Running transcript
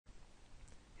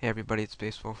Hey everybody, it's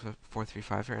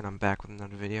Baseball435 here, and I'm back with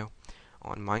another video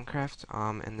on Minecraft.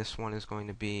 And this one is going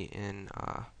to be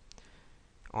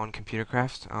on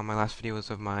ComputerCraft. My last video was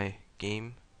of my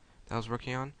game that I was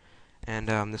working on, and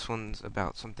this one's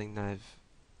about something that I've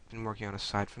been working on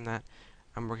aside from that.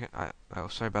 Oh,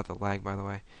 sorry about the lag, by the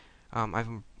way. I've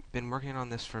been working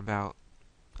on this for about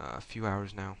a few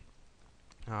hours now,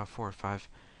 4 or 5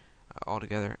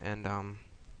 altogether, and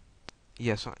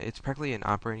yeah, so it's practically an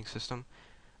operating system.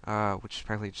 Which is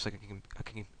practically just like a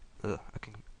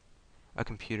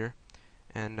computer,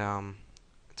 and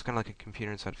it's kind of like a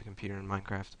computer inside of a computer in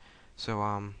Minecraft. So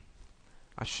I'll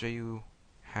show you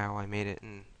how I made it,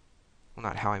 and well,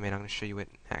 not how I made it. I'm going to show you it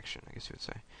in action, I guess you would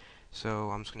say. So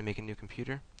I'm just going to make a new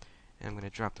computer, and I'm going to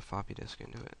drop the floppy disk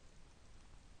into it.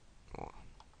 Well,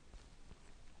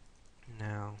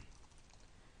 now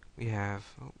we have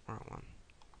wrong one.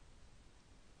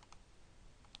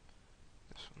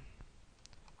 This one.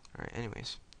 All right.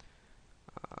 Anyways,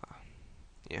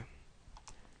 yeah.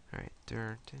 Alright,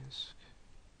 dir disk.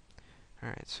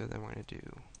 Alright, so then we're going to do,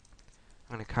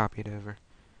 I'm going to copy it over.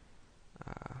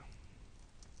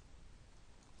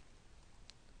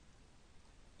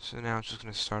 So now it's just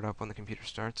going to start up when the computer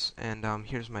starts. And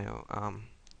here's my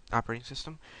operating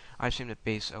system. I just named it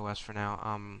Base OS for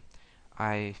now.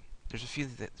 There's a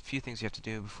few things you have to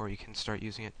do before you can start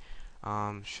using it. You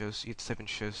have to type in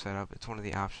show setup. It's one of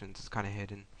the options. It's kind of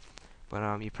hidden.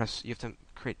 But you have to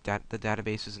create the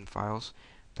databases and files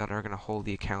that are going to hold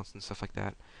the accounts and stuff like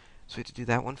that. So you have to do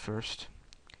that one first.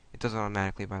 It does it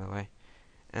automatically, by the way.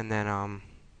 And then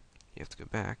you have to go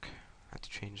back. I have to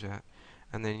change that.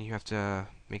 And then you have to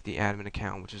make the admin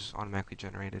account, which is automatically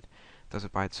generated. It does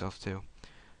it by itself too.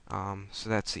 So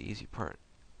that's the easy part.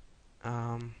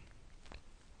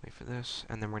 Wait for this,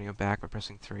 and then we're going to go back by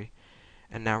pressing 3.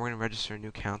 And now we're going to register a new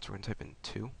account. So we're going to type in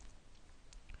 2.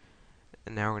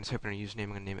 And now we're going to type in our username. I'm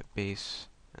going to name it base,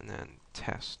 and then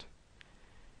test.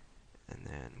 And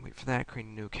then wait for that, create a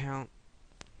new account.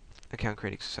 Account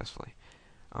created successfully.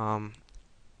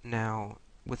 Now,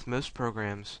 with most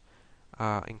programs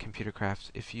in ComputerCraft,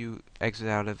 if you exit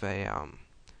out of a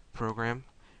program,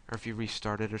 or if you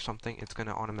restart it or something, it's going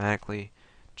to automatically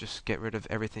just get rid of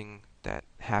everything that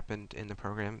happened in the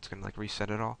program. It's going to like reset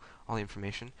it all the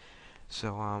information.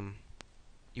 So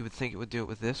you would think it would do it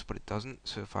with this, but it doesn't.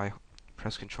 So if I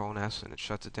press Control and S and it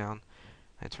shuts it down,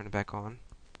 I turn it back on.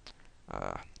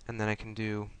 And then I can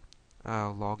do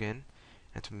log in,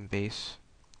 and to base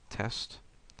test.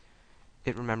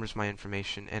 It remembers my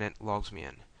information and it logs me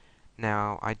in.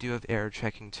 Now I do have error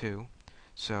checking too,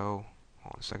 so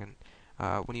hold on a second.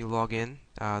 When you log in,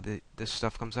 this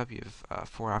stuff comes up. You have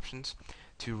 4 options: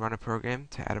 to run a program,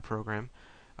 to add a program,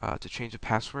 to change a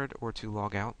password, or to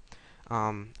log out.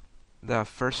 The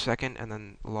first, second, and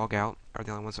then log out are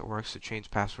the only ones that work. So change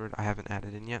password I haven't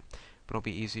added in yet, but it'll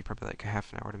be easy, probably like a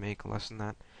half an hour to make, less than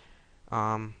that.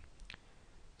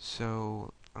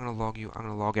 So I'm gonna log out, and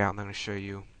I'm gonna show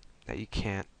you that you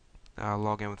can't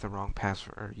log in with the wrong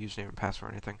password or username or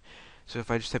password or anything. So if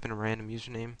I just type in a random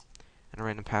username and a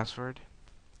random password,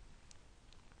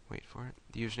 wait for it,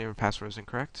 the username or password is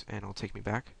incorrect, and it'll take me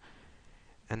back.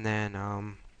 And then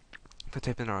if I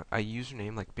type in a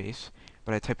username like base,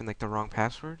 but I type in like the wrong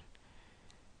password,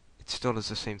 it still does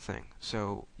the same thing.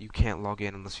 So you can't log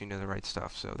in unless you know the right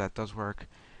stuff. So that does work.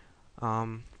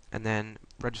 And then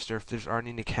register. If there's already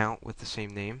an account with the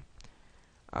same name,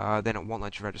 then it won't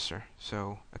let you register.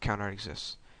 So account already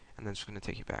exists, and then it's going to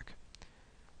take you back.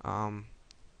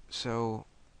 This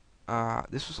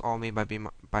was all made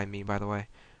by me, by the way.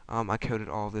 I coded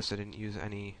all of this. I didn't use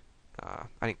any. I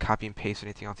didn't copy and paste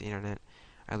anything off the internet.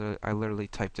 I literally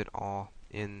typed it all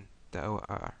in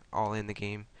the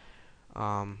game.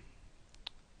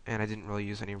 And I didn't really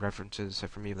use any references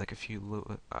except for maybe like a few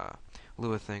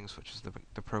Lua things, which is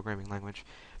the programming language.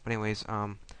 But anyways,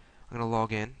 I'm gonna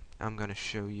log in. I'm gonna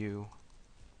show you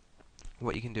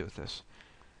what you can do with this.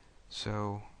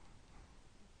 So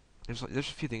there's a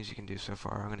few things you can do so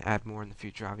far. I'm gonna add more in the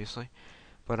future, obviously.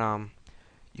 But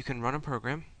you can run a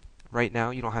program. Right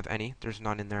now, you don't have any. There's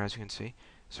none in there, as you can see.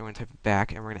 So we're gonna type it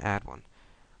back, and we're gonna add one.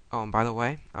 Oh, and by the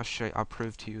way, I'll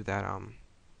prove to you that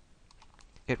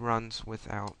it runs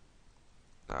without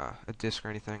a disk or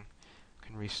anything. I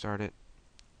can restart it,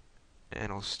 and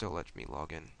it'll still let me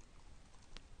log in.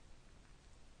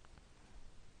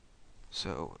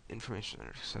 So information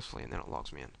entered successfully, and then it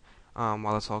logs me in.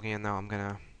 While it's logging in, now I'm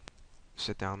gonna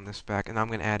sit down this back, and I'm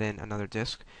gonna add in another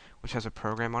disk, which has a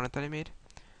program on it that I made,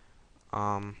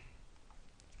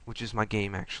 which is my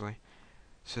game actually.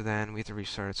 So then we have to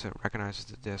restart it so it recognizes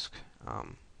the disk.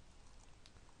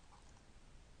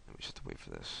 We just have to wait for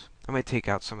this. I might take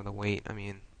out some of the weight. I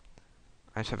mean,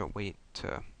 I just haven't wait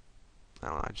to, I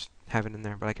don't know, I just have it in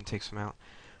there, but I can take some out.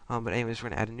 But anyways, we're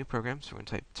going to add a new program, so we're going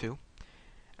to type 2.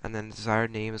 And then the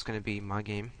desired name is going to be my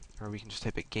game, or we can just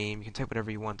type it game. You can type whatever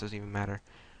you want, doesn't even matter.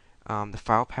 The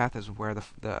file path is where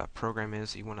the program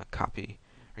is that you want to copy,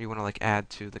 or you want to like add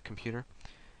to the computer.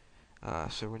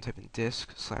 So we're going to type in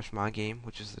disk/mygame,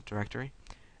 which is the directory.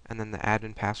 And then the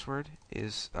admin password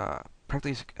is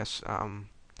practically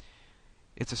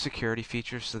it's a security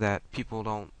feature so that people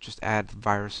don't just add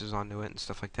viruses onto it and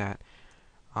stuff like that.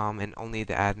 And only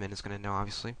the admin is going to know,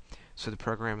 obviously. So the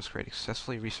program is created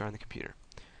successfully, restarting the computer.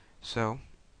 So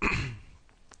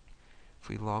if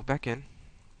we log back in,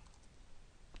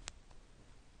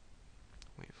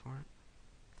 wait for it,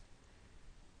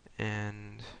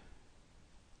 and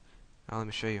let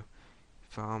me show you.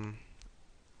 If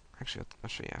actually I'll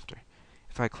show you after.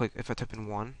 If I type in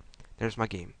 1, there's my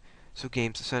game. So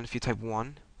games, so if you type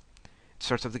 1, it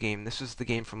starts up the game. This is the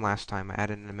game from last time. I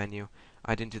added in a menu.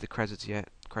 I didn't do the credits yet.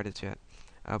 But if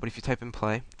you type in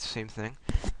play, it's the same thing.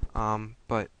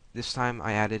 But this time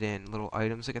I added in little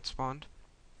items that get spawned.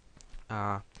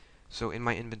 So in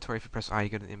my inventory, if you press I, you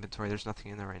go to the inventory. There's nothing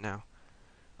in there right now.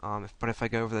 But if I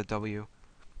go over the W,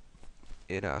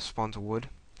 it spawns a wood.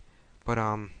 But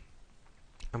I'm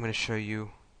going to show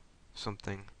you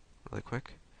something really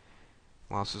quick.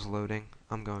 While this is loading,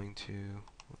 I'm going to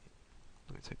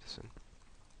let me type this in.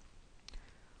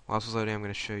 While this is loading, I'm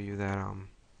going to show you that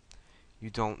you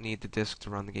don't need the disk to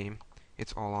run the game.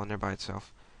 It's all on there by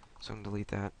itself. So I'm going to delete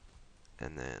that,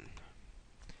 and then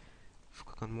if you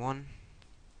click on 1,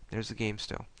 there's the game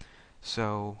still.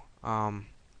 So where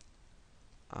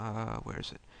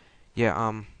is it?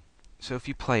 Yeah, so if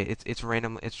you play it, it's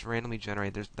randomly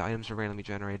generated. The items are randomly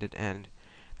generated, and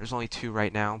there's only 2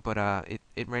 right now, but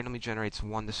it randomly generates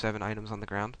 1 to 7 items on the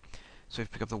ground. So if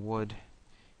you pick up the wood,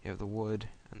 you have the wood,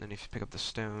 and then if you pick up the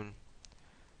stone,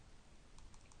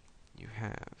 you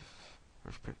have,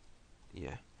 you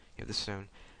have the stone.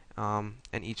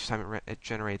 And each time it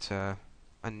generates a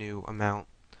new amount,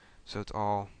 so it's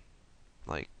all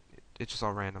like it's just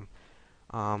all random.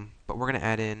 But we're gonna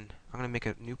add in. I'm gonna make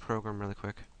a new program really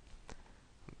quick.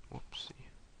 Whoopsie.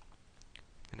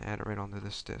 I'm gonna add it right onto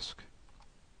this disk.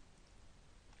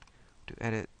 Do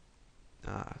edit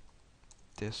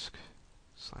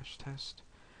disk/test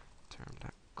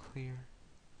term.clear.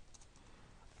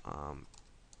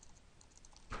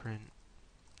 Print.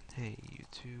 Hey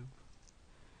YouTube.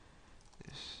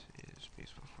 This is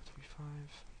baseball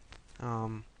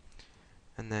 435.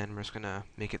 And then we're just gonna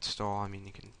make it stall. I mean,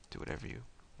 you can do whatever you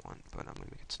want, but I'm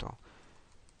gonna make it stall.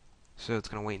 So it's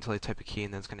gonna wait until I type a key,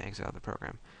 and then it's gonna exit out of the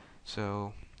program.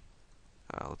 So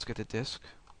let's get the disk.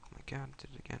 Oh my god, I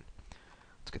did it again.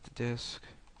 Let's get the disk.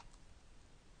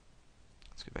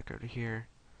 Let's get back over here.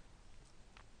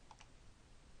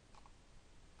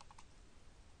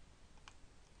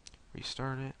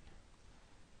 Restart it.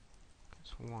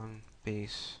 It's 1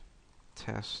 base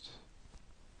test.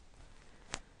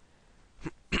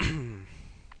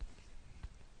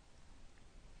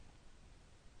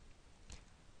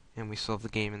 And we still have the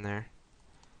game in there.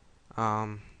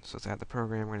 So let's add the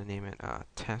program. We're going to name it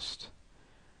test.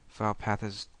 File path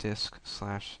is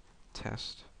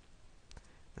disk/test.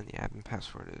 Then the admin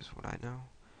password is what I know.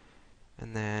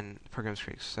 And then the program is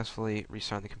created successfully.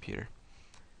 Restart the computer.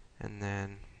 And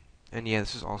yeah,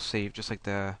 this is all saved, just like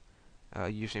the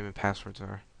username and passwords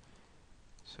are.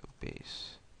 So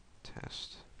base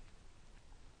test.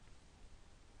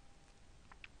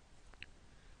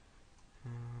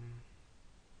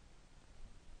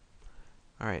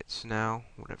 Alright, so now,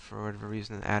 for whatever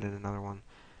reason, I added another one.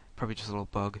 Probably just a little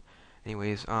bug.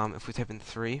 Anyways, if we type in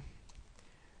 3,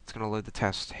 it's going to load the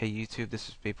test. Hey YouTube, this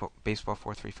is baseball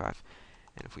 435.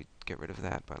 And if we get rid of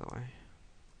that, by the way,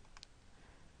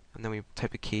 and then we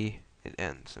type a key, it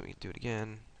ends. And we do it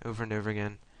again, over and over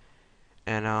again.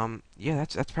 And yeah,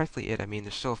 that's practically it. I mean,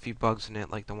 there's still a few bugs in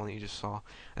it, like the one that you just saw.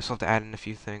 I still have to add in a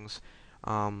few things,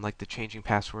 like the changing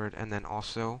password, and then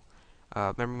also,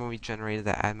 remember when we generated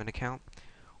that admin account?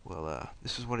 Well,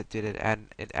 this is what it did. It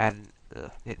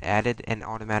added an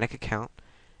automatic account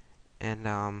and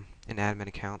an admin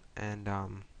account, and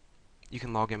you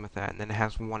can log in with that. And then it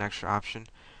has one extra option.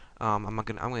 I'm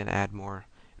gonna add more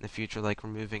in the future, like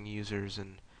removing users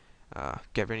and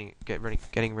getting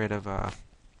rid of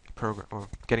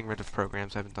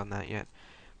programs. I haven't done that yet,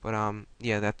 but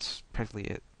yeah, that's practically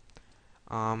it.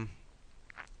 I've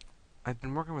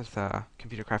been working with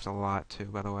ComputerCraft a lot too,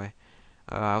 by the way.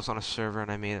 I was on a server and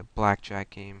I made a blackjack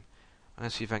game. I'm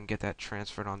gonna see if I can get that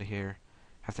transferred onto here.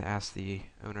 Have to ask the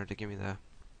owner to give me the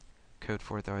code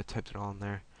for it, though. I typed it all in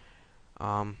there.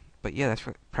 But yeah, that's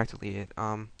practically it.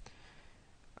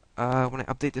 when I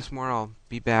update this more, I'll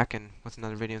be back and with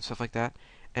another video and stuff like that.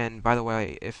 And by the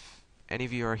way, if any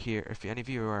of you are here, if any of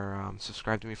you are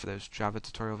subscribed to me for those Java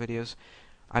tutorial videos,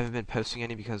 I haven't been posting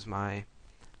any because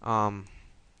um,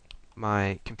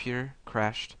 my computer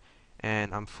crashed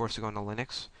and I'm forced to go into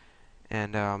Linux.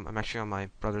 And I'm actually on my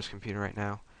brother's computer right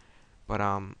now. But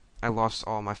I lost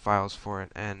all my files for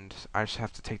it, and I just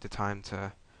have to take the time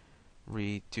to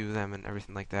redo them and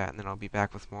everything like that, and then I'll be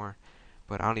back with more.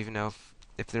 But I don't even know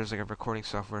if there's like a recording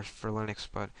software for Linux,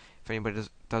 but if anybody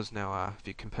does know, if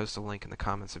you can post a link in the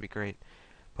comments, that'd be great.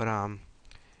 But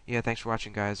yeah, thanks for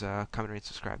watching, guys. Comment, rate,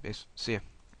 subscribe. See ya.